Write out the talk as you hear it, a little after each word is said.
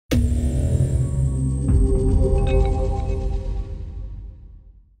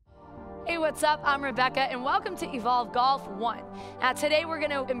what's up? I'm Rebecca, and welcome to Evolve Golf 1. Now, today we're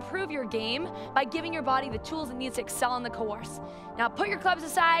going to improve your game by giving your body the tools it needs to excel on the course. Now, put your clubs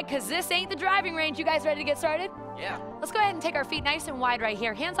aside, because this ain't the driving range. You guys ready to get started? Yeah. Let's go ahead and take our feet nice and wide right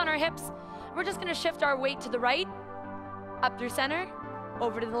here. Hands on our hips. We're just going to shift our weight to the right, up through center,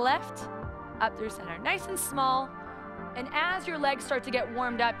 over to the left, up through center. Nice and small. And as your legs start to get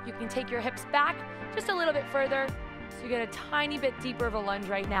warmed up, you can take your hips back just a little bit further. So you get a tiny bit deeper of a lunge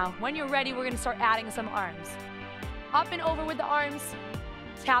right now. When you're ready, we're gonna start adding some arms. Up and over with the arms.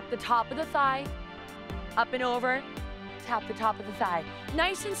 Tap the top of the thigh. Up and over. Tap the top of the thigh.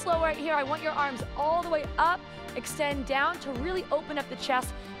 Nice and slow right here. I want your arms all the way up. Extend down to really open up the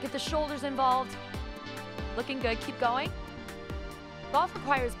chest. Get the shoulders involved. Looking good. Keep going. Golf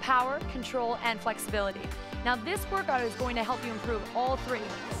requires power, control, and flexibility. Now, this workout is going to help you improve all three.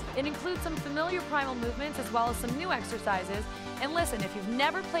 It includes some familiar primal movements as well as some new exercises. And listen, if you've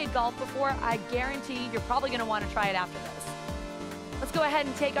never played golf before, I guarantee you're probably going to want to try it after this. Let's go ahead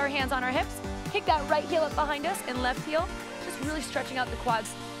and take our hands on our hips, kick that right heel up behind us and left heel, just really stretching out the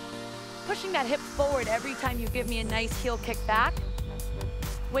quads, pushing that hip forward every time you give me a nice heel kick back,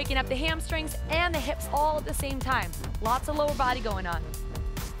 waking up the hamstrings and the hips all at the same time. Lots of lower body going on.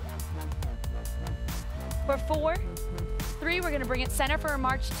 For 4, 3, we're going to bring it center for a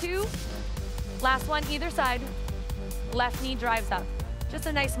march 2. Last one, either side. Left knee drives up. Just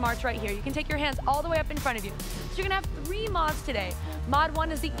a nice march right here. You can take your hands all the way up in front of you. So you're going to have 3 mods today. Mod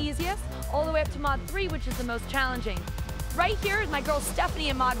 1 is the easiest, all the way up to mod 3, which is the most challenging. Right here is my girl Stephanie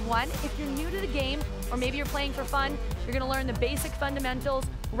in mod 1. If you're new to the game, or maybe you're playing for fun, you're going to learn the basic fundamentals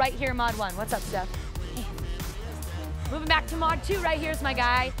right here in mod 1. What's up, Steph? Moving back to mod 2, right here's my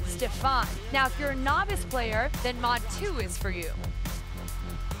guy, Stefan. Now, if you're a novice player, then mod 2 is for you.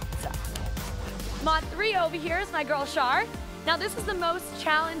 So, mod 3 over here is my girl, Shar. Now, this is the most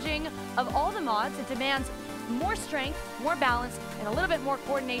challenging of all the mods. It demands more strength, more balance, and a little bit more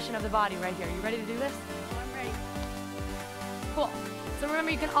coordination of the body right here. You ready to do this? I'm ready. Cool. So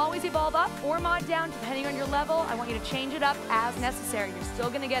remember, you can always evolve up or mod down depending on your level. I want you to change it up as necessary. You're still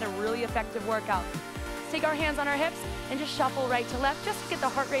gonna get a really effective workout. Let's take our hands on our hips and just shuffle right to left, just to get the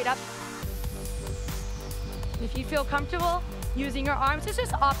heart rate up. If you feel comfortable using your arms, it's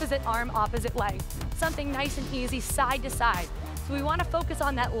just opposite arm, opposite leg. Something nice and easy, side to side. So we wanna focus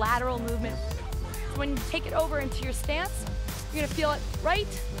on that lateral movement. So when you take it over into your stance, you're gonna feel it right,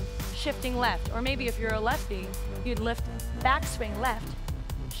 shifting left. Or maybe if you're a lefty, you'd lift backswing left,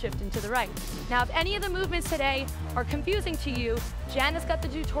 shift into the right. Now, if any of the movements today are confusing to you, Jen has got the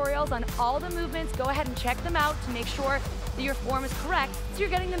tutorials on all the movements. Go ahead and check them out to make sure that your form is correct so you're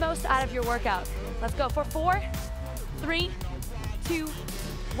getting the most out of your workout. Let's go for 4, 3, 2,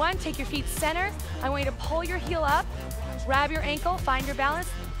 1. Take your feet center. I want you to pull your heel up, grab your ankle, find your balance.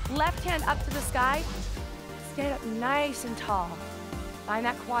 Left hand up to the sky. Stand up nice and tall. Find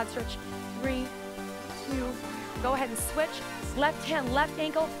that quad stretch. 3, 2, go ahead and switch. Left hand, left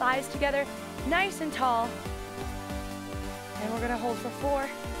ankle, thighs together, nice and tall. And we're gonna hold for 4,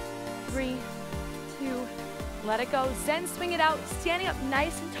 3, 2, let it go. Zen swing it out, standing up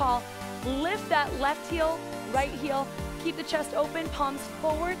nice and tall. Lift that left heel, right heel. Keep the chest open, palms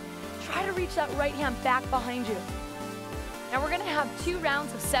forward. Try to reach that right hand back behind you. Now we're gonna have 2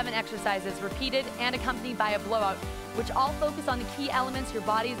 rounds of 7 exercises, repeated and accompanied by a blowout, which all focus on the key elements your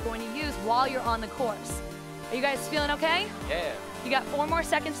body is going to use while you're on the course. Are you guys feeling okay? Yeah. You got 4 more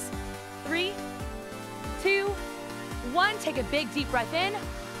seconds. 3, 2, 1. Take a big deep breath in.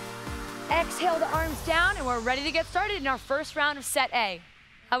 Exhale the arms down, and we're ready to get started in our first round of set A.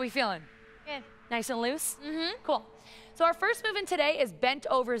 How are we feeling? Good. Nice and loose? Cool. So our first movement today is bent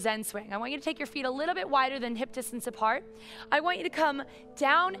over Zen swing. I want you to take your feet a little bit wider than hip distance apart. I want you to come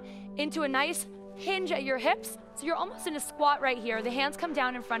down into a nice hinge at your hips. So you're almost in a squat right here. The hands come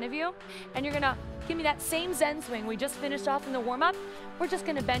down in front of you, and you're gonna give me that same Zen swing we just finished off in the warm-up. We're just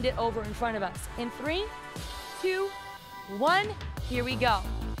gonna bend it over in front of us. In 3, 2, 1, here we go.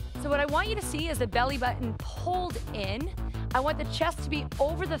 So what I want you to see is the belly button pulled in. I want the chest to be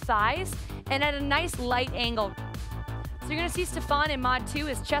over the thighs and at a nice light angle. So you're gonna see Stefan in mod 2,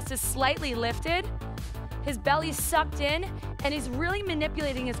 his chest is slightly lifted, his belly's sucked in, and he's really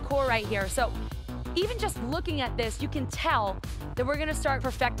manipulating his core right here. So even just looking at this, you can tell that we're gonna start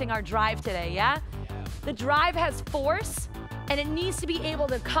perfecting our drive today, yeah? The drive has force, and it needs to be able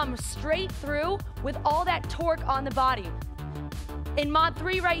to come straight through with all that torque on the body. In mod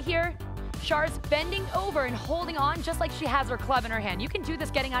 3 right here, Char's bending over and holding on just like she has her club in her hand. You can do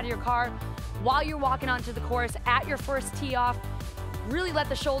this getting out of your car while you're walking onto the course at your first tee off. Really let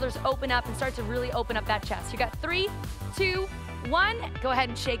the shoulders open up and start to really open up that chest. You got 3, 2, 1. Go ahead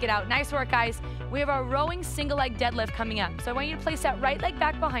and shake it out. Nice work, guys. We have our rowing single leg deadlift coming up. So I want you to place that right leg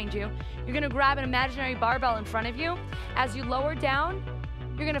back behind you. You're gonna grab an imaginary barbell in front of you. As you lower down,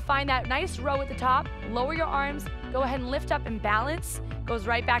 you're gonna find that nice row at the top. Lower your arms, go ahead and lift up and balance. Goes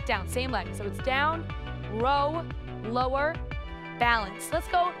right back down, same leg. So it's down, row, lower, balance. Let's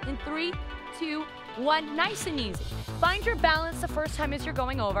go in 3, 2, 1, nice and easy. Find your balance the first time as you're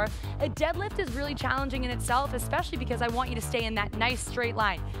going over. A deadlift is really challenging in itself, especially because I want you to stay in that nice straight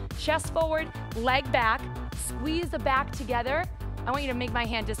line. Chest forward, leg back, squeeze the back together. I want you to make my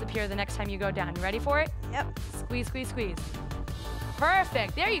hand disappear the next time you go down. You ready for it? Yep. Squeeze, squeeze, squeeze.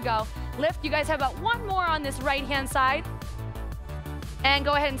 Perfect, there you go. Lift, you guys have about 1 more on this right-hand side. And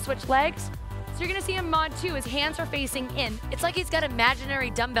go ahead and switch legs. So you're gonna see in mod 2, his hands are facing in. It's like he's got imaginary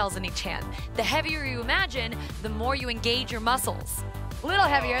dumbbells in each hand. The heavier you imagine, the more you engage your muscles. A little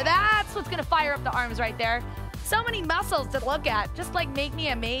heavier, that's what's gonna fire up the arms right there. So many muscles to look at, just like make me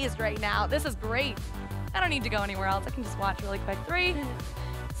amazed right now. This is great. I don't need to go anywhere else. I can just watch really quick. 3,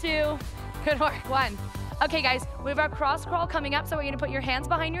 2, good work, 1. Okay guys, we have our cross crawl coming up, so we're gonna put your hands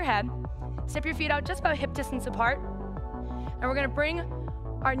behind your head, step your feet out just about hip distance apart, and we're gonna bring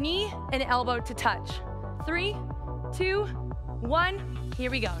our knee and elbow to touch. 3, 2, 1, here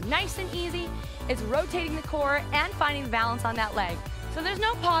we go. Nice and easy. It's rotating the core and finding balance on that leg. So there's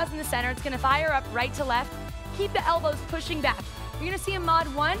no pause in the center. It's gonna fire up right to left. Keep the elbows pushing back. You're gonna see in mod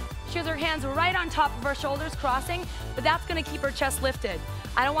 1, she has her hands right on top of her shoulders crossing, but that's gonna keep her chest lifted.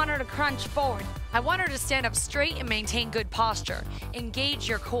 I don't want her to crunch forward. I want her to stand up straight and maintain good posture. Engage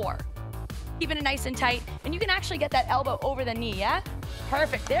your core. Keeping it nice and tight, and you can actually get that elbow over the knee, yeah?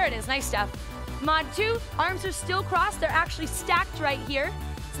 Perfect, there it is, nice stuff. Mod 2, arms are still crossed, they're actually stacked right here.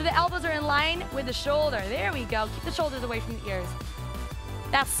 So the elbows are in line with the shoulder. There we go, keep the shoulders away from the ears.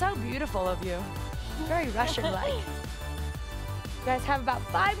 That's so beautiful of you. Very Russian-like. You guys have about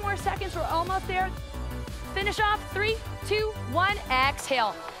 5 more seconds, we're almost there. Finish off, 3, 2, 1,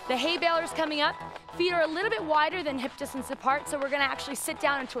 exhale. The hay baler's coming up. Feet are a little bit wider than hip distance apart, so we're gonna actually sit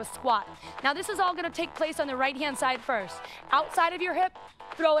down into a squat. Now this is all gonna take place on the right-hand side first. Outside of your hip,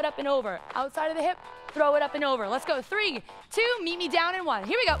 throw it up and over. Outside of the hip, throw it up and over. Let's go, 3, 2, meet me down in 1.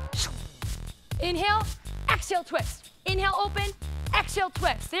 Here we go. Inhale, exhale, twist. Inhale, open, exhale,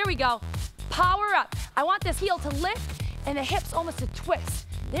 twist. There we go. Power up. I want this heel to lift and the hips almost to twist.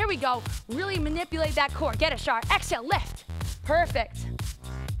 There we go. Really manipulate that core. Get it, Shar. Exhale, lift. Perfect.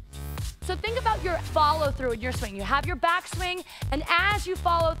 So think about your follow through in your swing. You have your back swing, and as you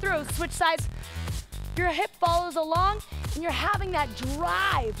follow through, switch sides, your hip follows along, and you're having that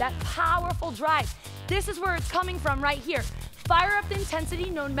drive, that powerful drive. This is where it's coming from right here. Fire up the intensity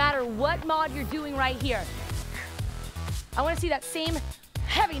no matter what mod you're doing right here. I want to see that same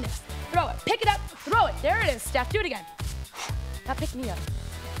heaviness. Throw it, pick it up, throw it. There it is, Steph, do it again. Now pick me up.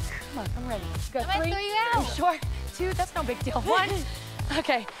 Come on, I'm ready. Go, 3, I'm sure, 2, that's no big deal. 1,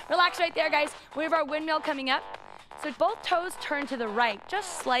 okay, relax right there, guys. We have our windmill coming up. So both toes turn to the right,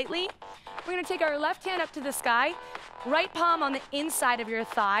 just slightly. We're gonna take our left hand up to the sky, right palm on the inside of your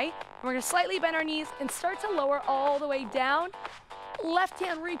thigh. And we're gonna slightly bend our knees and start to lower all the way down. Left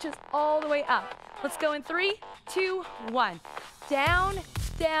hand reaches all the way up. Let's go in 3, 2, 1. Down,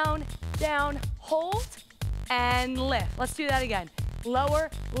 down, down, hold, and lift. Let's do that again. Lower,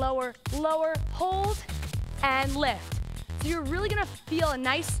 lower, lower, hold, and lift. So you're really gonna feel a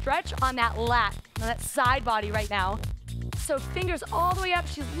nice stretch on that lat, on that side body right now. So fingers all the way up.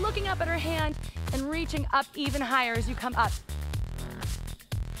 She's looking up at her hand and reaching up even higher as you come up.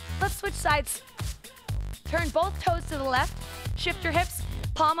 Let's switch sides. Turn both toes to the left. Shift your hips,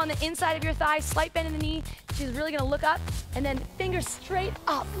 palm on the inside of your thigh, slight bend in the knee. She's really gonna look up, and then fingers straight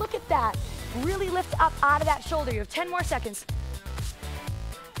up. Look at that. Really lift up out of that shoulder. You have 10 more seconds.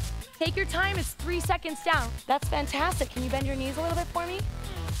 Take your time, it's 3 seconds down. That's fantastic. Can you bend your knees a little bit for me?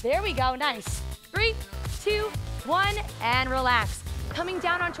 There we go, nice. 3, 2, 1, and relax. Coming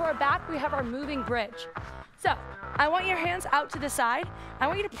down onto our back, we have our moving bridge. So, I want your hands out to the side. I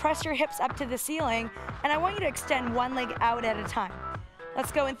want you to press your hips up to the ceiling, and I want you to extend one leg out at a time.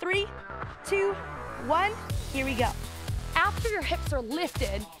 Let's go in 3, 2, 1, here we go. After your hips are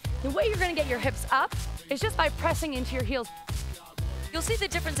lifted, the way you're gonna get your hips up is just by pressing into your heels. You'll see the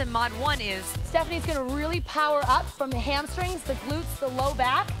difference in mod 1 is Stephanie's gonna really power up from the hamstrings, the glutes, the low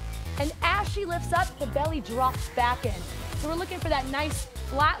back, and as she lifts up, the belly drops back in. So we're looking for that nice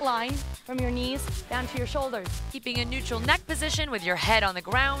flat line from your knees down to your shoulders. keeping a neutral neck position with your head on the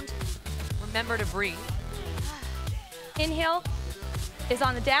ground. Remember to breathe. Inhale is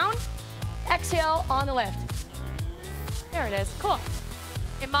on the down, exhale on the lift. There it is, cool.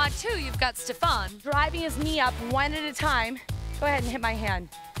 In mod 2, you've got Stefan. Driving his knee up one at a time. Go ahead and hit my hand.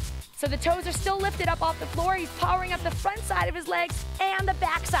 So the toes are still lifted up off the floor. He's powering up the front side of his legs and the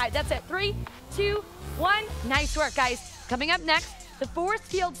back side. That's it. 3, 2, 1. Nice work, guys. Coming up next, the fourth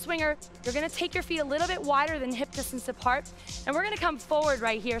field swinger. You're gonna take your feet a little bit wider than hip distance apart, and we're gonna come forward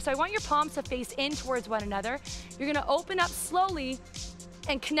right here. So I want your palms to face in towards one another. You're gonna open up slowly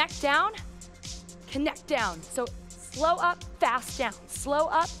and connect down, connect down. So slow up, fast down. Slow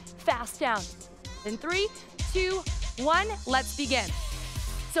up, fast down. Then 3, 2, 1, let's begin.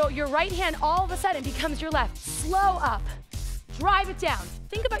 So your right hand all of a sudden becomes your left. Slow up, drive it down.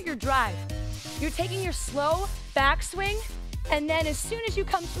 Think about your drive. You're taking your slow backswing, and then as soon as you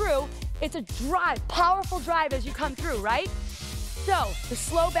come through, it's a drive, powerful drive as you come through, right? So the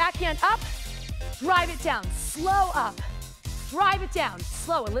slow backhand up, drive it down, slow up, drive it down,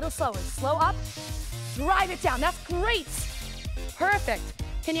 slow, a little slower, slow up, drive it down. That's great. Perfect.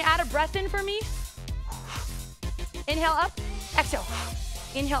 Can you add a breath in for me? Inhale up, exhale.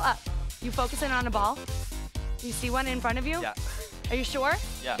 Inhale up. You focusing on a ball? Do you see one in front of you? Yeah. Are you sure?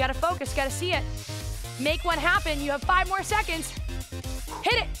 Yeah. You gotta focus, gotta see it. Make one happen. You have 5 more seconds.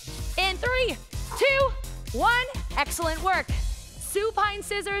 Hit it in 3, 2, 1. Excellent work. Supine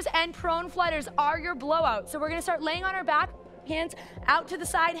scissors and prone flutters are your blowout. So we're gonna start laying on our back, hands out to the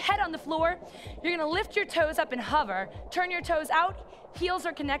side, head on the floor. You're gonna lift your toes up and hover. Turn your toes out. Heels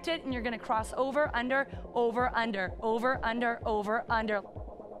are connected, and you're gonna cross over, under, over, under, over, under, over, under.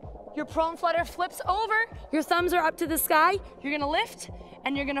 Your prone flutter flips over. Your thumbs are up to the sky. You're gonna lift,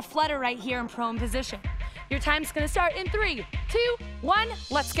 and you're gonna flutter right here in prone position. Your time's gonna start in 3, 2, 1,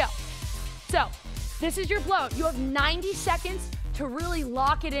 let's go. So, this is your blowout. You have 90 seconds to really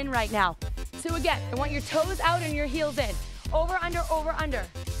lock it in right now. So again, I want your toes out and your heels in. Over, under, over, under.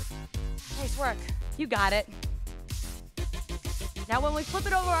 Nice work. You got it. Now when we flip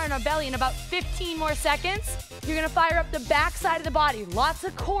it over on our belly in about 15 more seconds, you're gonna fire up the back side of the body. Lots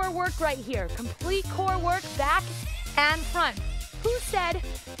of core work right here. Complete core work, back and front. Who said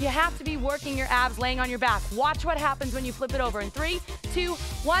you have to be working your abs laying on your back? Watch what happens when you flip it over. In 3, 2,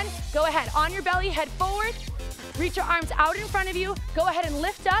 1, go ahead. On your belly, head forward. Reach your arms out in front of you. Go ahead and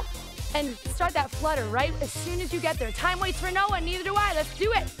lift up and start that flutter right as soon as you get there. Time waits for no one, neither do I. Let's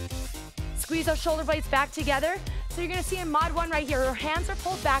do it. Squeeze those shoulder blades back together. So you're gonna see in mod 1 right here, her hands are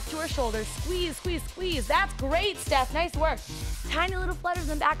pulled back to her shoulders. Squeeze, squeeze, squeeze. That's great, Steph. Nice work. Tiny little flutters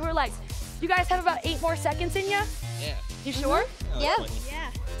in the back of her legs. You guys have about 8 more seconds in you? Yeah. You sure? Yeah.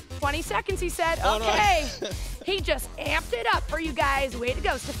 20 seconds, he said. Oh, okay. No. He just amped it up for you guys. Way to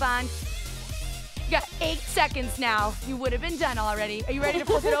go, Stefan. You got 8 seconds now. You would have been done already. Are you ready to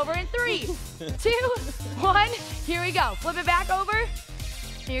flip it over in 3, 2, 1? Here we go. Flip it back over.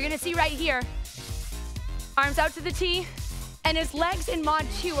 You're gonna see right here, arms out to the T, and his legs in mod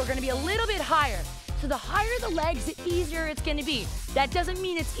 2 are gonna be a little bit higher. So the higher the legs, the easier it's gonna be. That doesn't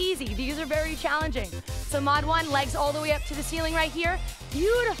mean it's easy. These are very challenging. So mod 1, legs all the way up to the ceiling right here.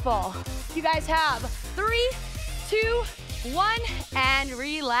 Beautiful. You guys have 3, 2, 1, and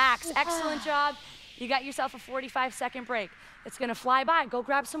relax. Excellent job. You got yourself a 45-second break. It's gonna fly by. Go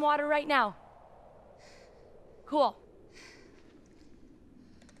grab some water right now. Cool.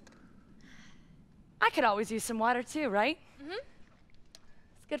 I could always use some water too, right? Mm-hmm.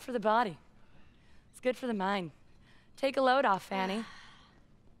 It's good for the body. It's good for the mind. Take a load off, Fanny.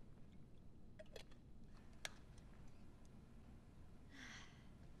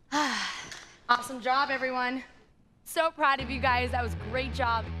 Awesome job, everyone. So proud of you guys. That was a great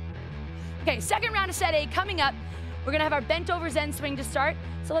job. Okay, second round of set A coming up. We're gonna have our bent over Zen swing to start.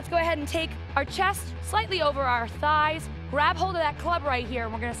 So let's go ahead and take our chest slightly over our thighs, grab hold of that club right here,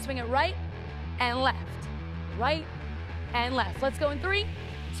 and we're gonna swing it right and left, right and left. Let's go in 3,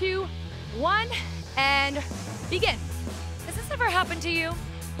 2, 1, and begin. Has this ever happened to you?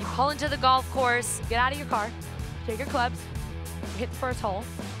 You pull into the golf course, Get out of your car, take your clubs, hit the first hole,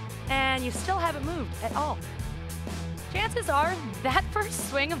 and you still haven't moved at all. Chances are that first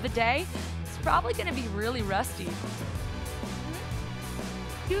swing of the day is probably gonna be really rusty.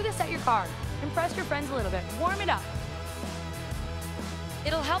 Do this at your car. Impress your friends a little bit, warm it up.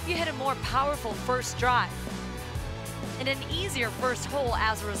 it'll help you hit a more powerful first drive and an easier first hole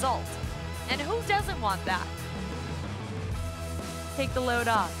as a result. And who doesn't want that? Take the load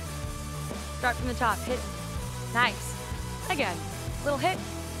off. Start from the top, hit. Nice. Again, little hit.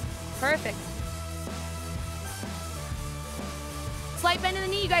 Perfect. Slight bend in the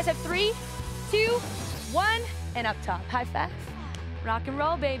knee. You guys have 3, 2, 1, and up top. High five. Rock and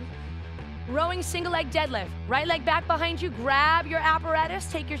roll, baby. Rowing single leg deadlift. Right leg back behind you. Grab your apparatus.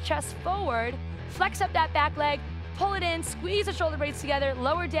 Take your chest forward. Flex up that back leg. Pull it in. Squeeze the shoulder blades together.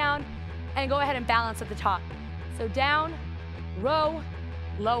 Lower down. And go ahead and balance at the top. So down, row,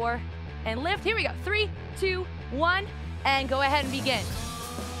 lower, and lift. Here we go. 3, 2, 1, and go ahead and begin.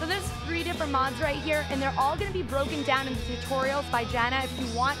 So there's 3 different mods right here, and they're all gonna be broken down in the tutorials by Jana. If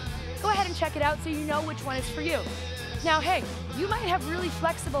you want, go ahead and check it out so you know which one is for you. Now, hey, you might have really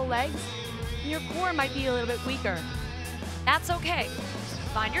flexible legs, and your core might be a little bit weaker. That's okay.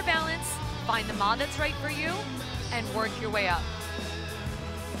 Find your balance, find the mod that's right for you, and work your way up.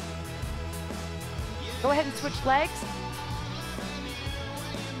 Go ahead and switch legs.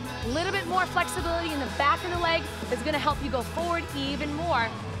 A little bit more flexibility in the back of the leg is gonna help you go forward even more.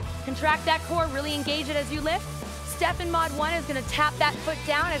 Contract that core, really engage it as you lift. Steph in mod 1 is gonna tap that foot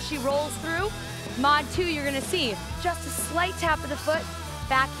down as she rolls through. Mod 2, you're gonna see just a slight tap of the foot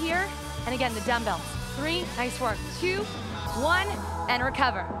back here. And again, the dumbbells. 3, nice work. 2, 1, and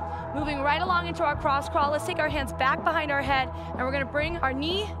recover. Moving right along into our cross crawl. Let's take our hands back behind our head, and we're gonna bring our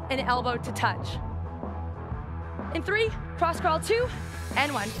knee and elbow to touch. In 3, cross crawl 2,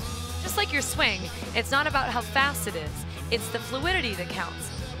 and 1. Just like your swing, it's not about how fast it is. It's the fluidity that counts.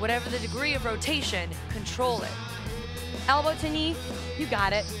 Whatever the degree of rotation, control it. Elbow to knee, you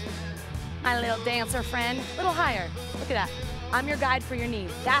got it. My little dancer friend, a little higher. Look at that. I'm your guide for your knee.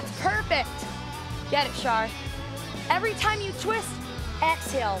 That's perfect. Get it, Shar. Every time you twist,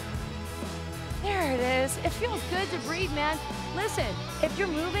 exhale. There it is. It feels good to breathe, man. Listen, if you're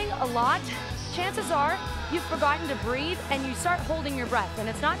moving a lot, chances are you've forgotten to breathe and you start holding your breath. And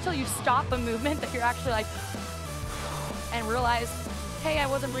it's not until you stop a movement that you're actually like, and realize, hey, I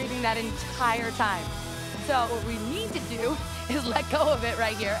wasn't breathing that entire time. So what we need to do is let go of it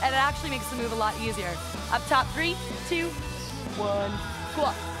right here, and it actually makes the move a lot easier. Up top, 3, 2, 1.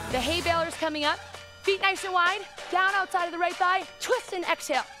 Cool. The hay baler's coming up. Feet nice and wide. Down outside of the right thigh. Twist and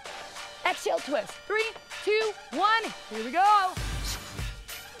exhale. Exhale, twist. 3, 2, 1. Here we go.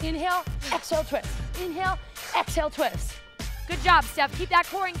 Inhale, exhale, twist. Inhale, exhale, twist. Good job, Steph. Keep that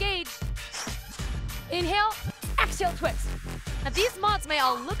core engaged. Inhale, exhale, twist. Now these mods may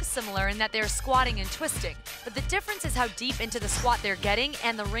all look similar in that they're squatting and twisting, but the difference is how deep into the squat they're getting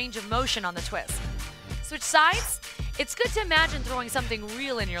and the range of motion on the twist. Switch sides? It's good to imagine throwing something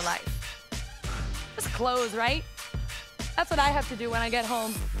real in your life. Just clothes, right? That's what I have to do when I get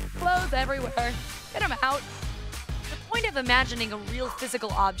home. Clothes everywhere. Get them out. The point of imagining a real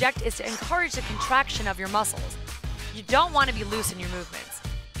physical object is to encourage the contraction of your muscles. You don't want to be loose in your movements.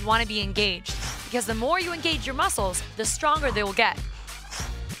 You want to be engaged, because the more you engage your muscles, the stronger they will get.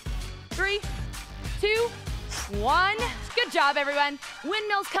 3, 2, 1. Good job, everyone.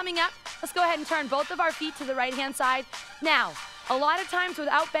 Windmills coming up. Let's go ahead and turn both of our feet to the right-hand side. Now, a lot of times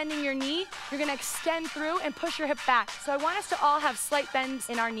without bending your knee, you're gonna extend through and push your hip back. So I want us to all have slight bends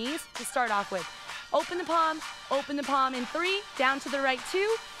in our knees to start off with. Open the palm in 3, down to the right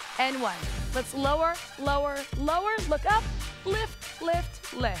 2, and 1. Let's lower, lower, lower, look up, lift,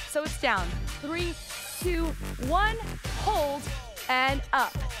 lift, lift. So it's down. 3, 2, 1, hold, and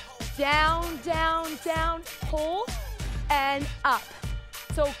up. Down, down, down, hold, and up.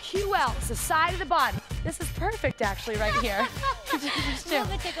 So QL, it's the side of the body. This is perfect, actually, right here.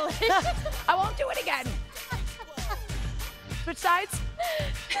 I won't do it again. Switch sides.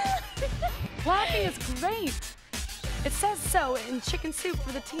 Laughing is great. It says so in Chicken Soup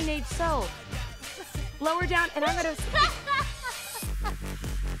for the Teenage Soul. Lower down, and I'm gonna...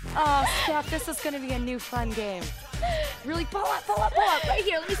 Oh, Steph, this is gonna be a new fun game. Really pull up, pull up, pull up. Right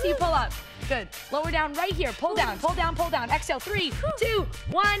here, let me see you pull up. Good. Lower down right here. Pull down, pull down, pull down. Exhale, 3, 2,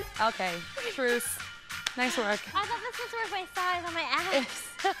 1. Okay, truce. Nice work. I thought this was where my thighs on my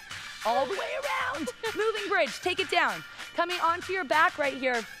ass. All the way around. Moving bridge, take it down. Coming onto your back right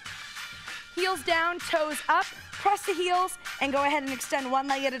here. Heels down, toes up. Press the heels and go ahead and extend one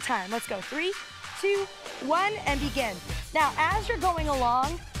leg at a time. Let's go. 3, 2, 1, and begin. Now, as you're going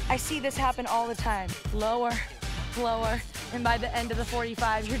along, I see this happen all the time. Lower, lower, and by the end of the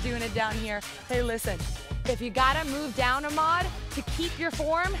 45, you're doing it down here. Hey, listen, if you gotta move down a mod to keep your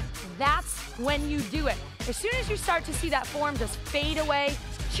form, that's when you do it. As soon as you start to see that form just fade away,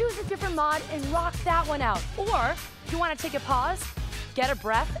 choose a different mod and rock that one out. Or if you wanna take a pause, get a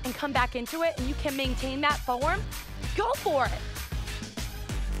breath and come back into it, and you can maintain that form, go for it.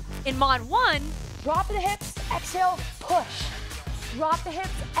 In mod 1, drop the hips, exhale, push. Drop the hips,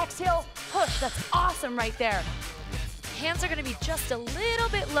 exhale, push. That's awesome right there. hands are gonna be just a little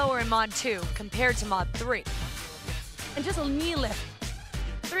bit lower in mod 2 compared to mod 3. And just a knee lift.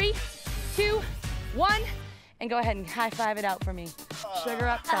 3, 2, 1, and go ahead and high five it out for me. Sugar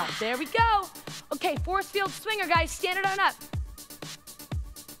up top. There we go. Okay, force field swinger, guys. Stand it on up.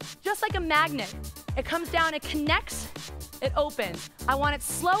 Just like a magnet. It comes down, it connects, it opens. I want it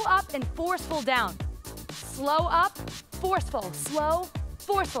slow up and forceful down. Slow up forceful, slow,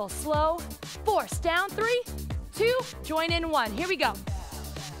 forceful, slow, force. Down, 3, 2, join in 1. Here we go.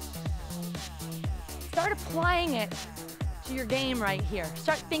 Start applying it to your game right here.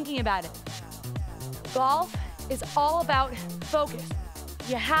 Start thinking about it. Golf is all about focus.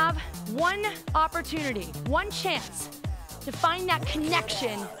 You have one opportunity, one chance to find that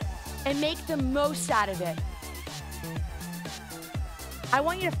connection and make the most out of it. I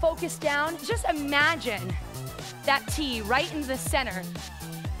want you to focus down. Just imagine that tee right in the center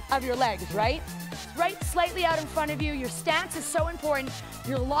of your legs, right? Right slightly out in front of you. Your stance is so important.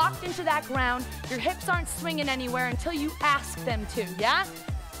 You're locked into that ground. Your hips aren't swinging anywhere until you ask them to, yeah?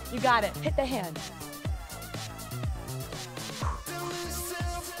 You got it. Hit the hand.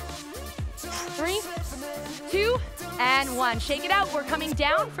 3, 2, and 1. Shake it out. We're coming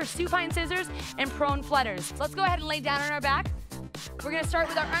down for supine scissors and prone flutters. So let's go ahead and lay down on our back. We're gonna start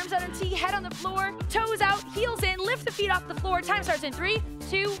with our arms out on tee, head on the floor, toes out, heels in, lift the feet off the floor. Time starts in 3,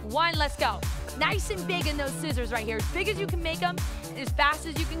 2, 1, let's go. Nice and big in those scissors right here. As big as you can make them, and as fast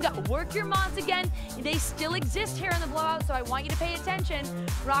as you can go. Work your mods again. They still exist here in the blowout, so I want you to pay attention.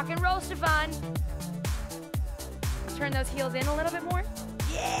 Rock and roll, Stefan. Turn those heels in a little bit more.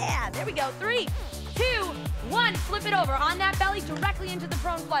 Yeah, there we go. 3, 2, 1. Flip it over on that belly directly into the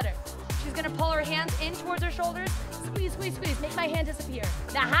prone flutter. She's gonna pull her hands in towards her shoulders. Squeeze, squeeze, squeeze. Make my hand disappear.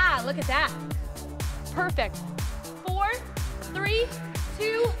 Aha, look at that. Perfect. 4, 3,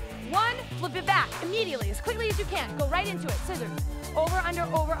 2, 1. Flip it back immediately, as quickly as you can. Go right into it. Scissors. Over, under,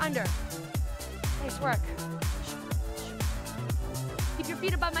 over, under. Nice work. Keep your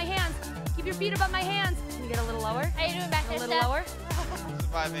feet above my hands. Keep your feet above my hands. Can you get a little lower? How you doing back there, A little lower.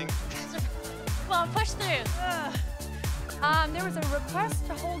 Surviving. Come on, push through. There was a request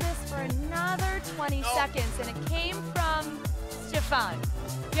to hold this for another 20 seconds, and it came from Stefan.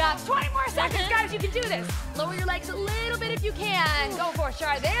 You have 20 more seconds, guys. You can do this. Lower your legs a little bit if you can. Go for it,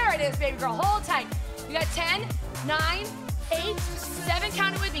 Shar. There it is, baby girl. Hold tight. You got 10, 9, 8, 7.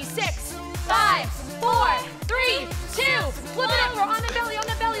 Count it with me. 6, 5, 4, 3, 2. Flip it over on the belly, on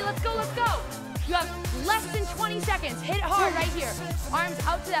the belly. Let's go, let's go. You have less than 20 seconds. Hit it hard right here. Arms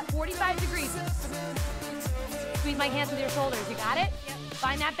out to that 45 degrees. Squeeze my hands with your shoulders. You got it? Yep.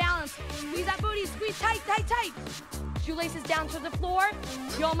 Find that balance. Squeeze that booty. Squeeze tight, tight, tight. Shoelaces down to the floor.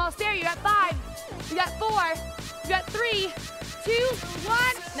 You're almost there. You got 5. You got 4. You got 3, 2, 1.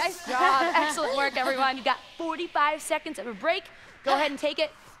 Nice job. Excellent work, everyone. You got 45 seconds of a break. Go ahead and take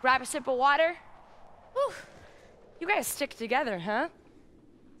it. Grab a sip of water. Whew. You guys stick together, huh?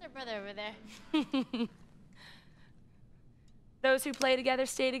 There's our brother over there. Those who play together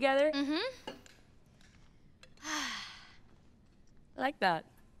stay together. Mm-hmm. I like that.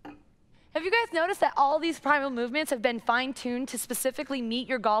 Have you guys noticed that all these primal movements have been fine-tuned to specifically meet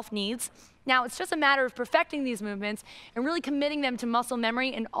your golf needs? Now, it's just a matter of perfecting these movements and really committing them to muscle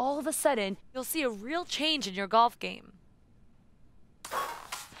memory, and all of a sudden, You'll see a real change in your golf game.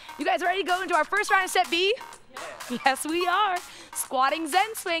 you guys ready to go into our first round of set B? Yeah. Yes, we are. Squatting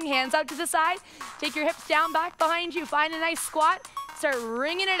Zen swing, hands out to the side. Take your hips down, back behind you. Find a nice squat. Start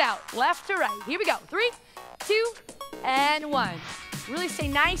wringing it out, left to right. Here we go. 3, 2, and 1. Really stay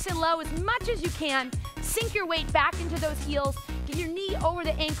nice and low as much as you can. Sink your weight back into those heels. Get your knee over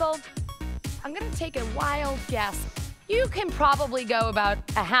the ankle. I'm gonna take a wild guess. You can probably go about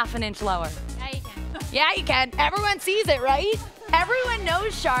a ½ an inch lower. Yeah, you can. Yeah, you can. Everyone sees it, right? Everyone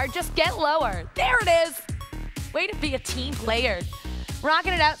knows, Shar. Just get lower. There it is. Way to be a team player.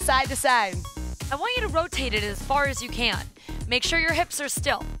 Rocking it out side to side. I want you to rotate it as far as you can. Make sure your hips are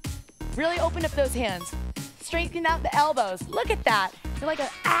still. Really open up those hands. Straighten out the elbows. Look at that. You're like an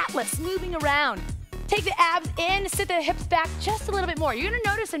atlas moving around. Take the abs in, sit the hips back just a little bit more. You're gonna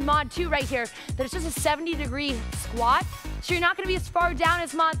notice in mod 2 right here that it's just a 70-degree squat. So you're not gonna be as far down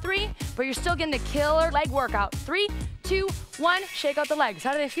as mod 3, but you're still getting the killer leg workout. 3, 2, 1, shake out the legs.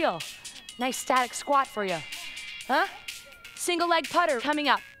 How do they feel? Nice static squat for you. Huh? Single leg putter coming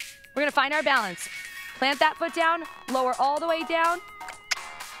up. We're gonna find our balance. Plant that foot down, lower all the way down.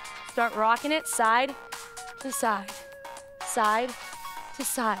 Start rocking it side to side, side to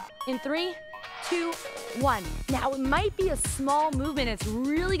side. In 3, 2, 1. Now, it might be a small movement. It's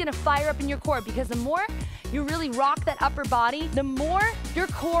really gonna fire up in your core because the more you really rock that upper body, the more your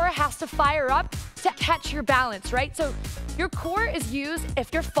core has to fire up to catch your balance, right? So your core is used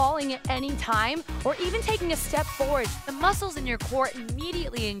if you're falling at any time or even taking a step forward. The muscles in your core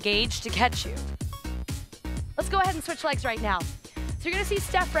immediately engage to catch you. Let's go ahead and switch legs right now. So you're gonna see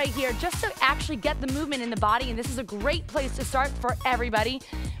Steph right here just to actually get the movement in the body, and this is a great place to start for everybody.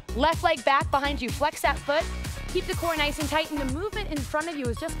 Left leg back behind you, flex that foot, Keep the core nice and tight, and the movement in front of you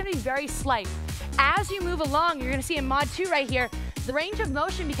is just gonna be very slight. As you move along, you're gonna see in mod 2 right here, the range of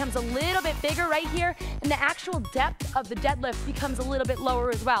motion becomes a little bit bigger right here, and the actual depth of the deadlift becomes a little bit lower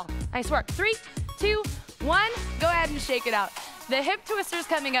as well. Nice work. 3, 2, 1, go ahead and shake it out. The hip twister's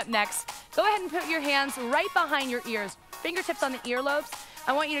coming up next. Go ahead and put your hands right behind your ears, fingertips on the earlobes.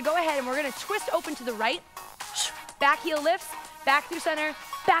 I want you to go ahead and we're gonna twist open to the right. Back heel lifts, back through center,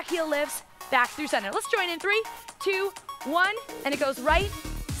 back heel lifts, back through center. Let's join in 3, 2, 1, and it goes right,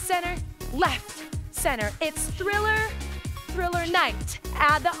 center, left, center. It's Thriller Night.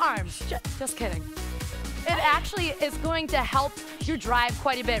 Add the arms. Just kidding. It actually is going to help your drive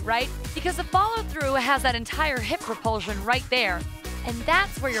quite a bit, right? Because the follow through has that entire hip propulsion right there. And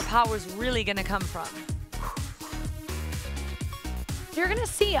that's where your power is really gonna come from. You're gonna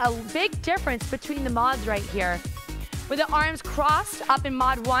see a big difference between the mods right here. With the arms crossed up in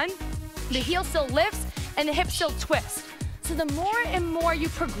mod 1, the heel still lifts and the hip still twists. So the more and more you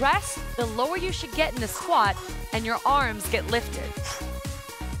progress, the lower you should get in the squat and your arms get lifted.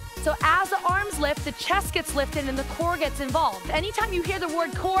 So as the arms lift, the chest gets lifted and the core gets involved. Anytime you hear the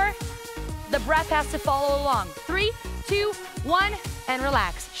word core, the breath has to follow along. 3, 2, 1, and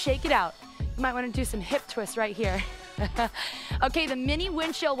relax. Shake it out. You might want to do some hip twists right here. Okay, the mini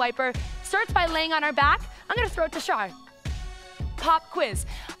windshield wiper starts by laying on our back. I'm gonna throw it to Shar. Pop quiz.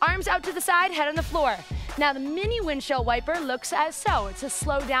 Arms out to the side, head on the floor. Now the mini windshield wiper looks as so. It's a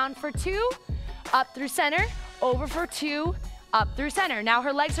slow down for 2, up through center, over for 2, up through center. Now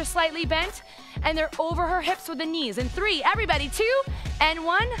her legs are slightly bent and they're over her hips with the knees. In 3, everybody, 2 and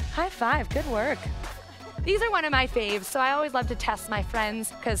 1. High five, good work. These are one of my faves, so I always love to test my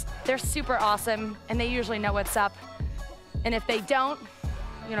friends because they're super awesome and they usually know what's up. And if they don't,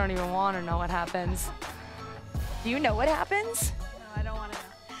 you don't even want to know what happens. Do you know what happens? No, I don't want to know.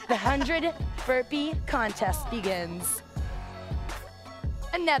 The 100 burpee contest begins.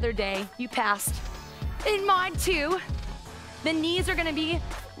 Another day, you passed. In mod 2, the knees are gonna be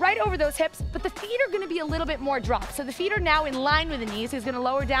right over those hips, but the feet are gonna be a little bit more dropped. So the feet are now in line with the knees. He's gonna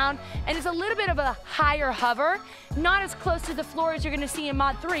lower down, and it's a little bit of a higher hover, not as close to the floor as you're gonna see in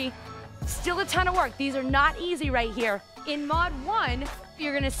mod 3. Still a ton of work. These are not easy right here. In mod 1,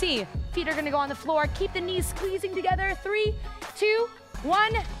 you're gonna see feet are gonna go on the floor. Keep the knees squeezing together. 3, 2,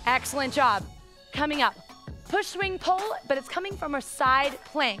 1. Excellent job. Coming up, push, swing, pull, but it's coming from a side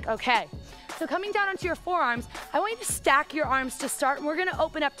plank, okay? So coming down onto your forearms, I want you to stack your arms to start, and we're gonna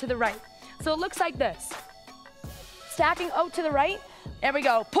open up to the right. So it looks like this. Stacking out to the right, there we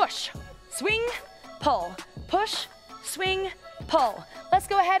go. Push, swing, pull. Push, swing, pull. Let's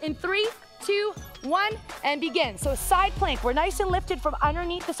go ahead in 3, 2, 1, and begin. So a side plank, we're nice and lifted from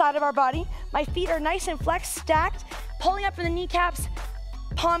underneath the side of our body. My feet are nice and flexed, stacked, pulling up from the kneecaps.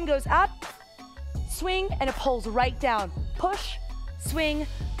 Palm goes up, swing, and it pulls right down. Push, swing,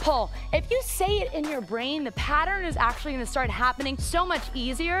 pull. If you say it in your brain, the pattern is actually gonna start happening so much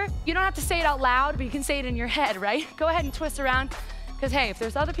easier. You don't have to say it out loud, but you can say it in your head, right? Go ahead and twist around, because hey, if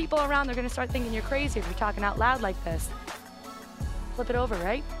there's other people around, they're gonna start thinking you're crazy if you're talking out loud like this. Flip it over,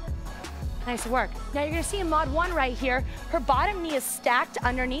 right? Nice work. Now you're gonna see in mod 1 right here, her bottom knee is stacked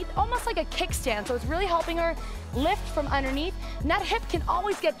underneath, almost like a kickstand. So it's really helping her lift from underneath. And that hip can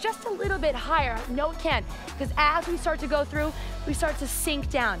always get just a little bit higher. No, it can, because as we start to go through, we start to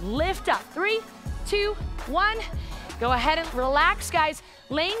sink down. Lift up. 3, 2, 1. Go ahead and relax, guys.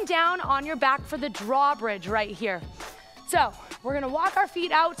 Laying down on your back for the drawbridge right here. So we're gonna walk our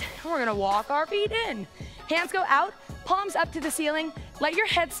feet out, and we're gonna walk our feet in. Hands go out, palms up to the ceiling. Let your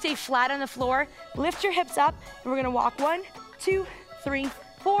head stay flat on the floor. Lift your hips up, and we're gonna walk 1, 2, 3,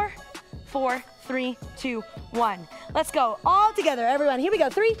 4, 4, 3, 2, 1. Let's go all together, everyone. Here we go.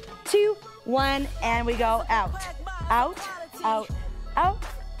 3, 2, 1, and we go out. Out, out, out,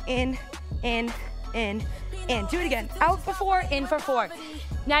 in, in, in, in. Do it again. Out for 4, in for 4.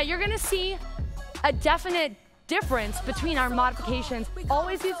 Now you're gonna see a definite difference between our modifications.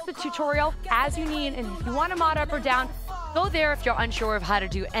 Always use the tutorial as you need, and if you want to mod up or down, Go there if you're unsure of how to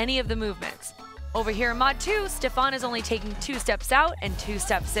do any of the movements. Over here in Mod 2, Stefan is only taking 2 steps out and 2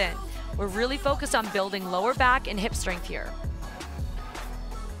 steps in. We're really focused on building lower back and hip strength here.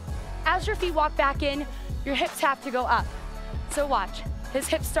 As your feet walk back in, your hips have to go up. So watch, his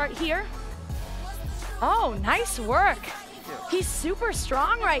hips start here. Oh, nice work. He's super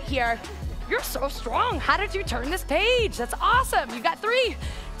strong right here. You're so strong. How did you turn this page? That's awesome. You got 3,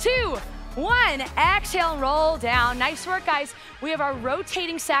 2, 1. Exhale and roll down. Nice work, guys. We have our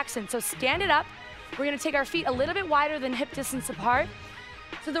rotating Saxon. So stand it up. We're gonna take our feet a little bit wider than hip distance apart.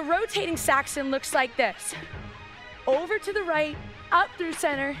 So the rotating Saxon looks like this. Over to the right, up through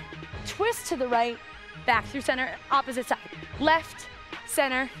center, twist to the right, back through center, opposite side. Left,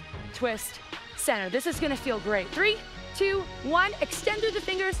 center, twist, center. This is gonna feel great. 3, 2, 1, extend through the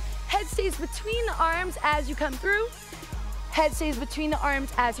fingers. Head stays between the arms as you come through. Head stays between the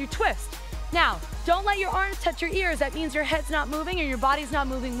arms as you twist. Now, don't let your arms touch your ears. That means your head's not moving or your body's not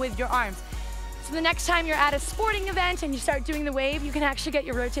moving with your arms. So the next time you're at a sporting event and you start doing the wave, you can actually get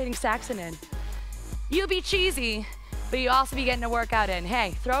your rotating Saxon in. You'll be cheesy, but you also be getting a workout in.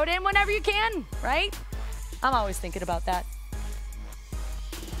 Hey, throw it in whenever you can, right? I'm always thinking about that.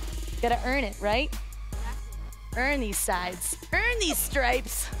 Gotta earn it, right? Earn these sides, earn these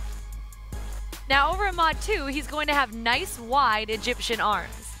stripes. Now over in Mod 2, he's going to have nice wide Egyptian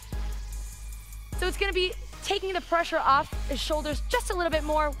arms. So it's gonna be taking the pressure off his shoulders just a little bit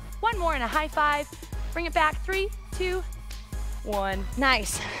more. One more and a high five. Bring it back, 3, 2, 1.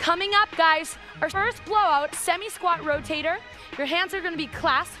 Nice. Coming up, guys, our first blowout, semi-squat rotator. Your hands are gonna be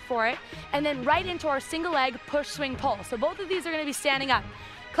clasped for it, and then right into our single leg push, swing, pull. So both of these are gonna be standing up.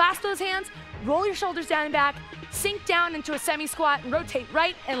 Clasp those hands, roll your shoulders down and back, sink down into a semi-squat, and rotate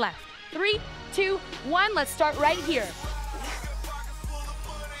right and left. 3, 2, 1, let's start right here.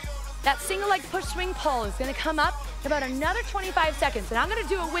 That single leg push, swing, pull is gonna come up in about another 25 seconds, and I'm gonna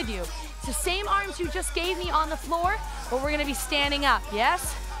do it with you. It's the same arms you just gave me on the floor, but we're gonna be standing up,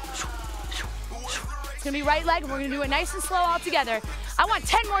 yes? It's gonna be right leg, and we're gonna do it nice and slow all together. I want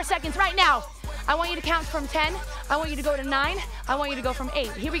 10 more seconds right now. I want you to count from 10. I want you to go to 9. I want you to go from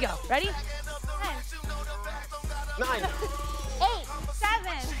 8. Here we go, ready? 9, 8,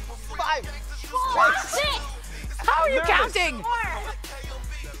 7, 5, 4, 6, How are you counting? 4,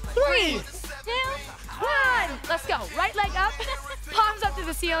 3, 2, 1. Let's go. Right leg up, palms up to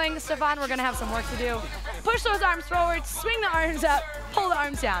the ceiling. Stefan, we're gonna have some work to do. Push those arms forward, swing the arms up, pull the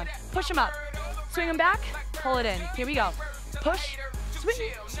arms down. Push them up, swing them back, pull it in. Here we go. Push,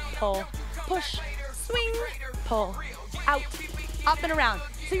 swing, pull, push, swing, pull, out, up and around.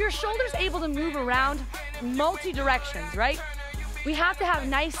 So your shoulder's able to move around multi-directions, right? We have to have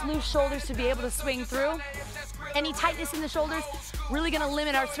nice loose shoulders to be able to swing through. Any tightness in the shoulders, really gonna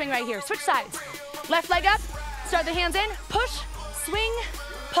limit our swing right here. Switch sides. Left leg up, start the hands in, push, swing,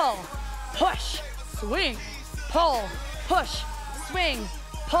 pull, push, swing, pull, push, swing,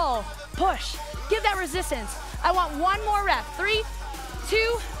 pull, push. Give that resistance. I want one more rep. 3,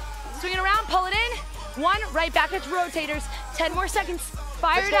 2, swing it around, pull it in. 1, right back into rotators. 10 more seconds,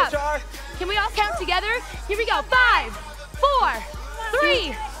 fire it up. Can we all count together? Here we go, 5, 4,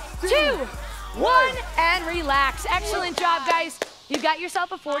 3, 2, 1, and relax. Excellent job, guys. You've got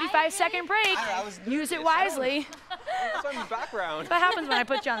yourself a 45-second break. Use it wisely. It's on the background. What happens when I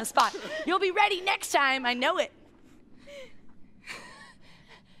put you on the spot? You'll be ready next time, I know it.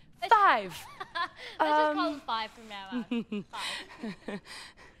 5. Let's just call it 5 from now on.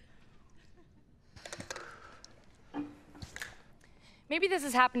 5. Maybe this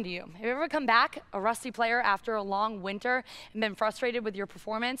has happened to you. Have you ever come back a rusty player after a long winter and been frustrated with your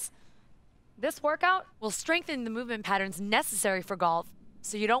performance? This workout Will strengthen the movement patterns necessary for golf,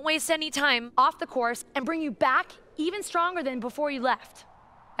 so you don't waste any time. off the course and bring you back even stronger than before you left.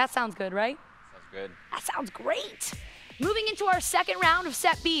 That sounds good, right? Sounds good. That sounds great. Moving into our second round of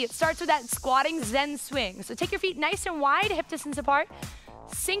set B, it starts with that squatting Zen swing. So take your feet nice and wide, hip distance apart,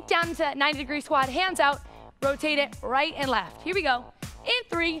 sink down into that 90-degree squat, hands out, rotate it right and left. Here we go. In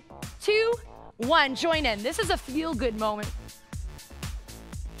 3, 2, 1, join in. This is a feel-good moment.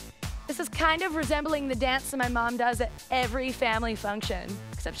 This is kind of resembling the dance that my mom does at every family function,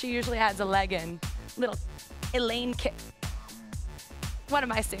 except she usually has a leg in. Little Elaine kick. One of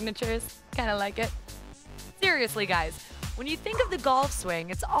my signatures, kind of like it. Seriously, guys, when you think of the golf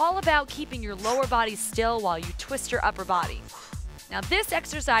swing, it's all about keeping your lower body still while you twist your upper body. Now, this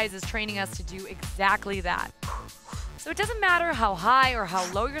exercise is training us to do exactly that. So it doesn't matter how high or how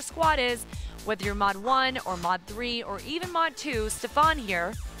low your squat is, whether you're Mod 1 or Mod 3 or even Mod 2, Stefan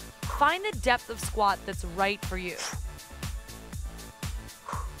here, find the depth of squat that's right for you.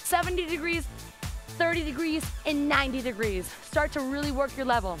 70 degrees, 30 degrees, and 90 degrees. Start to really work your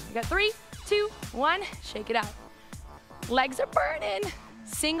level. You got 3, 2, 1, shake it out. Legs are burning.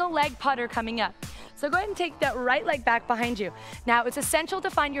 Single leg putter coming up. So go ahead and take that right leg back behind you. Now, it's essential to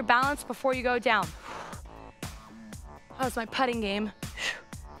find your balance before you go down. How's my putting game?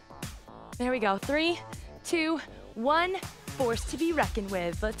 There we go. 3, 2, 1, force to be reckoned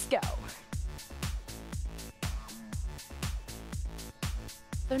with. Let's go.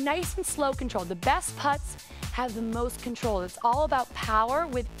 So nice and slow control. The best putts have the most control. It's all about power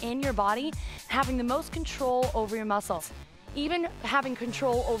within your body, having the most control over your muscles, even having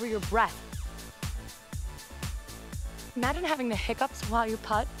control over your breath. Imagine having the hiccups while you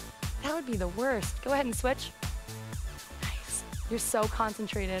putt. That would be the worst. Go ahead and switch. Nice. You're so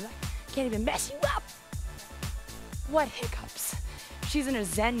concentrated. Can't even mess you up. What hiccups. She's in a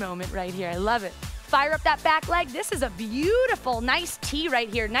zen moment right here. I love it. Fire up that back leg. This is a beautiful, nice T right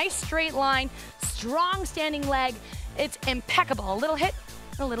here. Nice straight line, strong standing leg. It's impeccable. A little hit,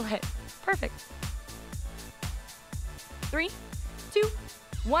 a little hit. Perfect. 3, 2,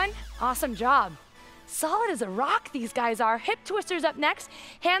 1. Awesome job. Solid as a rock, these guys are. Hip twisters up next.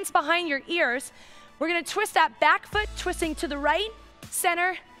 Hands behind your ears. We're gonna twist that back foot, twisting to the right,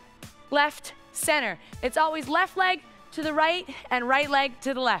 center, left, center. It's always left leg to the right and right leg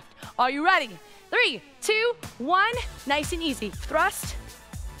to the left. Are you ready? 3, 2, 1. Nice and easy. Thrust,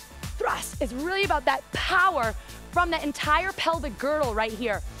 thrust. It's really about that power from that entire pelvic girdle right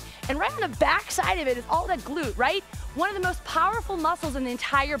here. And right on the back side of it is all that glute, right? One of the most powerful muscles in the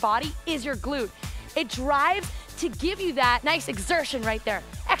entire body is your glute. It drives to give you that nice exertion right there.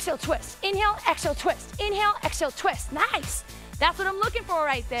 Exhale, twist. Inhale, exhale, twist. Inhale, exhale, twist. Nice. That's what I'm looking for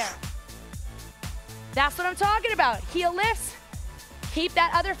right there. That's what I'm talking about. Heel lifts. Keep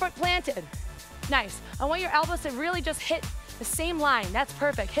that other foot planted. Nice. I want your elbows to really just hit the same line. That's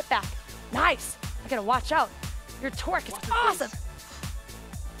perfect. Hip back. Nice. I gotta watch out. Your torque is awesome.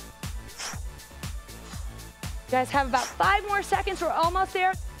 You guys have about 5 more seconds. We're almost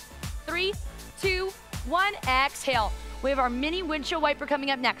there. 3, 2, 1. Exhale. We have our mini windshield wiper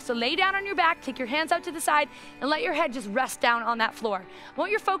coming up next. So lay down on your back, take your hands out to the side, and let your head just rest down on that floor. I want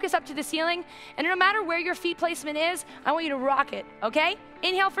your focus up to the ceiling, and no matter where your feet placement is, I want you to rock it, okay?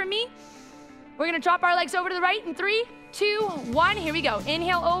 Inhale for me. We're gonna drop our legs over to the right in 3, 2, 1. Here we go.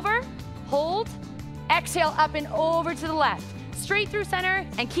 Inhale over, hold. Exhale up and over to the left. Straight through center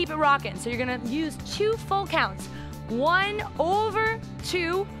and keep it rocking. So you're gonna use 2 full counts. 1 over,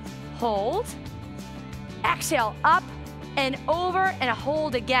 2, hold. Exhale up and over and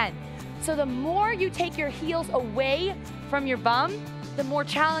hold again. So the more you take your heels away from your bum, the more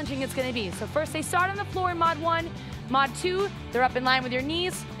challenging it's gonna be. So first they start on the floor in mod 1, mod 2, they're up in line with your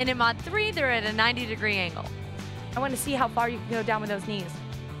knees, And in mod 3, they're at a 90-degree angle. I want to see how far you can go down with those knees.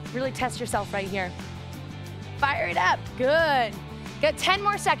 Really test yourself right here. Fire it up. Good. Got 10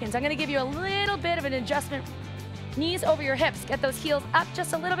 more seconds. I'm going to give you a little bit of an adjustment. Knees over your hips. Get those heels up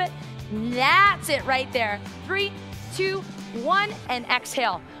just a little bit. That's it right there. 3, 2, 1, and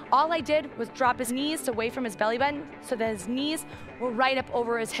exhale. All I did was drop his knees away from his belly button so that his knees were right up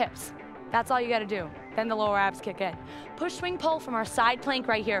over his hips. That's all you got to do. Then the lower abs kick in. Push, swing, pull from our side plank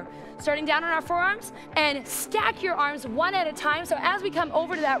right here. Starting down on our forearms, and stack your arms one at a time. So as we come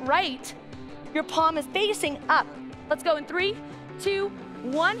over to that right, your palm is facing up. Let's go in 3, 2,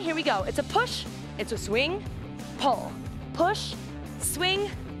 1. Here we go. It's a push, it's a swing, pull. Push, swing,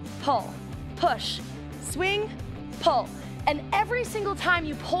 pull. Push, swing, pull. And every single time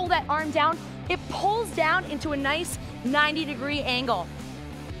you pull that arm down, it pulls down into a nice 90-degree angle.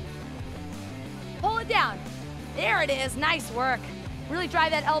 Pull it down. There it is. Nice work. Really drive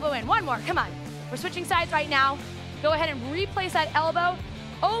that elbow in. One more. Come on. We're switching sides right now. Go ahead and replace that elbow.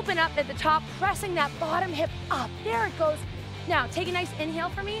 Open up at the top, pressing that bottom hip up. There it goes. Now, take a nice inhale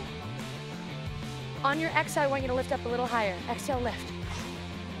for me. On your exhale, I want you to lift up a little higher. Exhale, lift.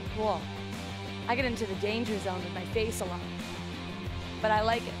 Cool. I get into the danger zone with my face a lot, but I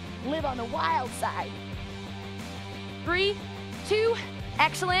like it. Live on the wild side. 3, 2,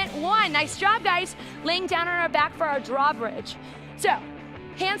 excellent. 1. Nice job, guys. Laying down on our back for our drawbridge. So,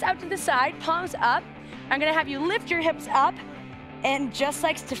 hands out to the side, palms up. I'm gonna have you lift your hips up, and just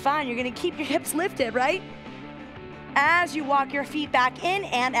like Stefan, you're gonna keep your hips lifted, right? As you walk your feet back in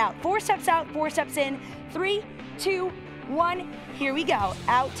and out. 4 steps out, 4 steps in. 3, 2, 1. Here we go.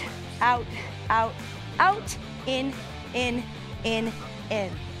 Out, out, out, out, in, in, in,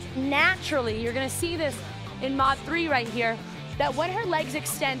 in. Naturally, you're gonna see this in mod 3 right here, that when her legs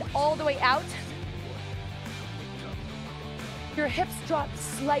extend all the way out, your hips drop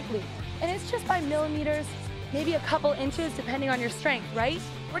slightly. And it's just by millimeters, maybe a couple inches, depending on your strength, right?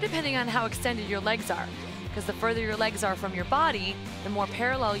 Or depending on how extended your legs are. Because the further your legs are from your body, the more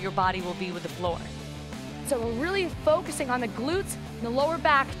parallel your body will be with the floor. So we're really focusing on the glutes and the lower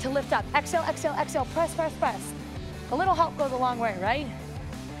back to lift up. Exhale, exhale, exhale, press, press, press. A little help goes a long way, right?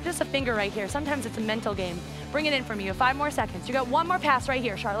 Just a finger right here. Sometimes it's a mental game. Bring it in for me. You have 5 more seconds. You got 1 more pass right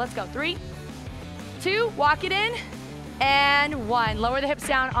here, Charlotte. Let's go. 3, 2, walk it in, and 1. Lower the hips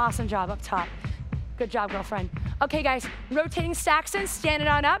down. Awesome job up top. Good job, girlfriend. Okay, guys, rotating Saxon, stand it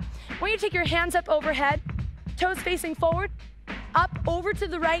on up. I want you to take your hands up overhead, toes facing forward, up over to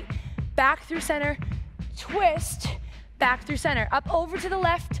the right, back through center, twist, back through center, up over to the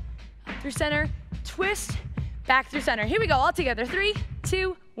left, up through center, twist, back through center. Here we go, all together. 3,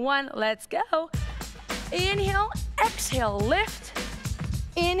 2, 1. Let's go. Inhale, exhale, lift.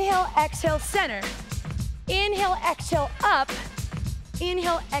 Inhale, exhale, center. Inhale, exhale, up.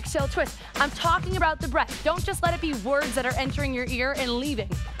 Inhale, exhale, twist. I'm talking about the breath. Don't just let it be words that are entering your ear and leaving.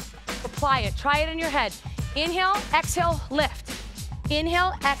 Apply it. Try it in your head. Inhale, exhale, lift.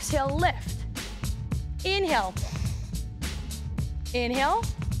 Inhale, exhale, lift. Inhale. Inhale.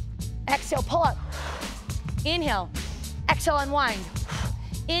 Exhale, pull up. Inhale. Exhale, unwind.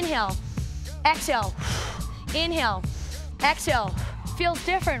 Inhale. Exhale. Inhale. Exhale. Feels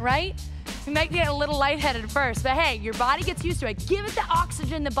different, right? You might get a little lightheaded at first, but hey, your body gets used to it. Give it the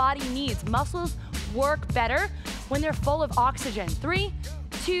oxygen the body needs. Muscles work better when they're full of oxygen. 3,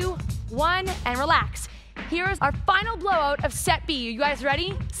 2, 1, and relax. Here's our final blowout of set B. You guys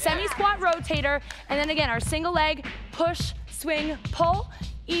ready? Semi-squat rotator, and then again, our single leg, push, swing, pull,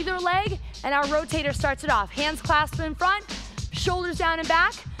 either leg, and our rotator starts it off. Hands clasped in front, shoulders down and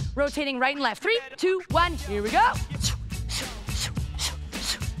back, rotating right and left. 3, 2, 1, here we go.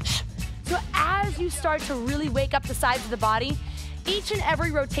 So as you start to really wake up the sides of the body, each and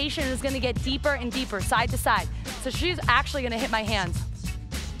every rotation is gonna get deeper and deeper, side to side. So she's actually gonna hit my hands.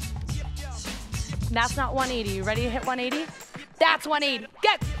 That's not 180. You ready to hit 180? That's 180.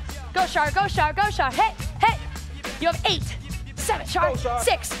 Get. Go, Shar, go, Shar, go, Shar. Hit, hit. You have 8, 7, Shar,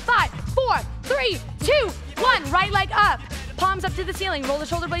 6, 5, 4, 3, 2, 1. Right leg up. Palms up to the ceiling. Roll the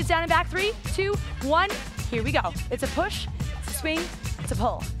shoulder blades down and back. 3, 2, 1. Here we go. It's a push, it's a swing, it's a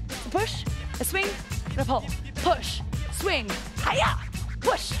pull. It's a push, a swing, and a pull. Push, swing, hiya.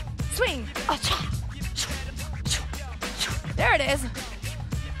 Push, swing, acha. There it is.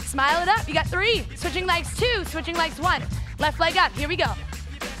 Smile it up. You got 3. Switching legs 2. Switching legs 1. Left leg up. Here we go.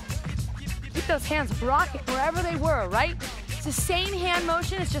 Keep those hands rocking wherever they were, right? It's the same hand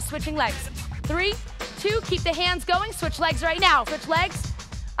motion. It's just switching legs. 3, 2. Keep the hands going. Switch legs right now. Switch legs.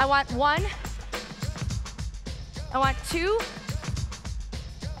 I want 1. I want 2.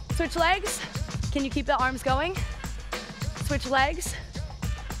 Switch legs. Can you keep the arms going? Switch legs.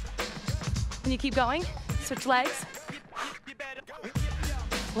 Can you keep going? Switch legs.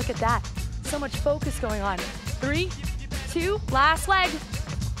 Look at that. So much focus going on. 3, 2, last leg.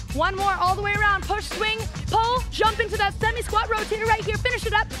 1 more all the way around. Push, swing, pull, jump into that semi-squat rotator right here. Finish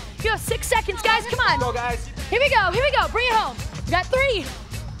it up. You have 6 seconds, guys. Come on. Go, guys. Here we go. Here we go. Bring it home. You got 3,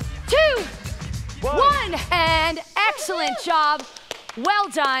 2, 1. And excellent job. Well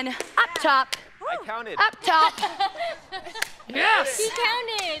done. Up top. I counted. Up top. Yes. He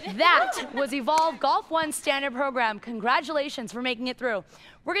counted. That was Evolve Golf 1 standard program. Congratulations for making it through.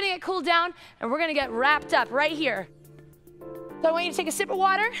 We're gonna get cooled down and we're gonna get wrapped up right here. So I want you to take a sip of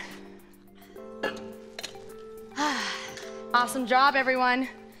water. Awesome job, everyone.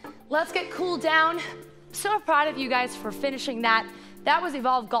 Let's get cooled down. So proud of you guys for finishing that. That was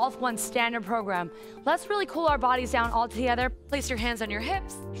Evolve Golf 1 standard program. Let's really cool our bodies down all together. Place your hands on your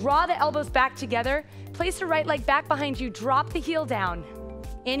hips. Draw the elbows back together. Place your right leg back behind you. Drop the heel down.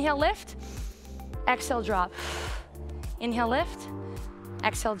 Inhale, lift. Exhale, drop. Inhale, lift.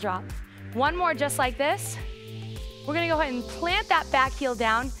 Exhale, drop. 1 more just like this. We're gonna go ahead and plant that back heel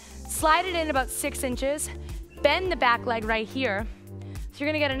down. Slide it in about 6 inches. Bend the back leg right here. So you're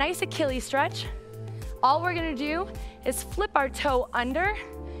gonna get a nice Achilles stretch. All we're gonna do is flip our toe under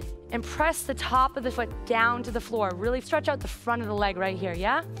and press the top of the foot down to the floor. Really stretch out the front of the leg right here,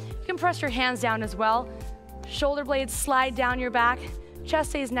 yeah? You can press your hands down as well. Shoulder blades slide down your back.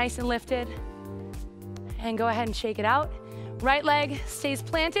 Chest stays nice and lifted. And go ahead and shake it out. Right leg stays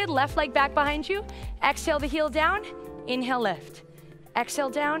planted, left leg back behind you. Exhale the heel down, inhale, lift. Exhale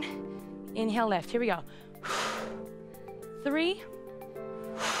down, inhale, lift. Here we go. 3,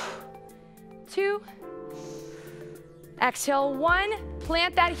 2, exhale, 1.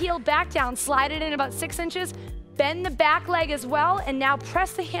 Plant that heel back down, slide it in about 6 inches. Bend the back leg as well, and now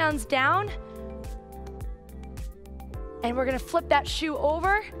press the hands down. And we're gonna flip that shoe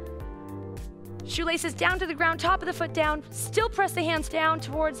over. Shoelaces down to the ground, top of the foot down. Still press the hands down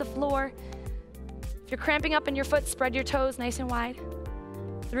towards the floor. If you're cramping up in your foot, spread your toes nice and wide.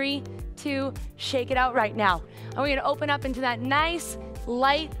 3, 2, shake it out right now. And we're gonna open up into that nice,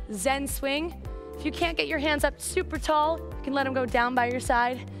 light Zen swing. If you can't get your hands up super tall, you can let them go down by your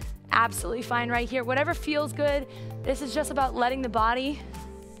side. Absolutely fine right here. Whatever feels good. This is just about letting the body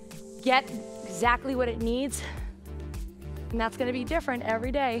get exactly what it needs. And that's gonna be different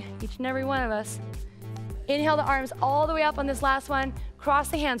every day, each and every one of us. Inhale the arms all the way up on this last one. Cross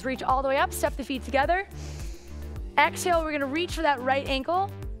the hands, reach all the way up, step the feet together. Exhale, we're gonna reach for that right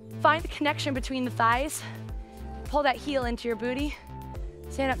ankle. Find the connection between the thighs. Pull that heel into your booty.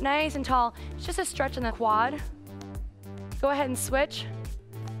 Stand up nice and tall. It's just a stretch in the quad. Go ahead and switch.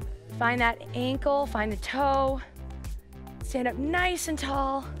 Find that ankle, find the toe. Stand up nice and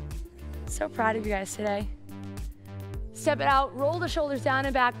tall. So proud of you guys today. Step it out, roll the shoulders down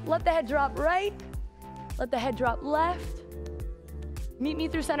and back. Let the head drop right. Let the head drop left. Meet me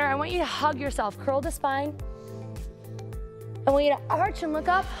through center. I want you to hug yourself. Curl the spine. I want you to arch and look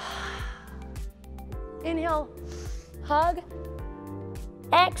up. Inhale, hug.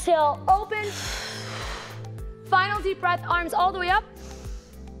 Exhale, open. Final deep breath, arms all the way up.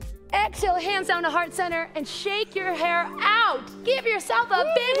 Exhale, hands down to heart center and shake your hair out. Give yourself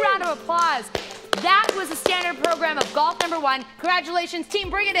a big round of applause. That was the standard program of golf number 1. Congratulations, team,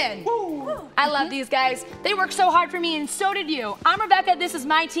 bring it in. Woo. I love these guys. They worked so hard for me and so did you. I'm Rebecca, this is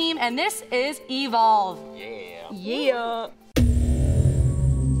my team, and this is Evolve. Yeah. Yeah.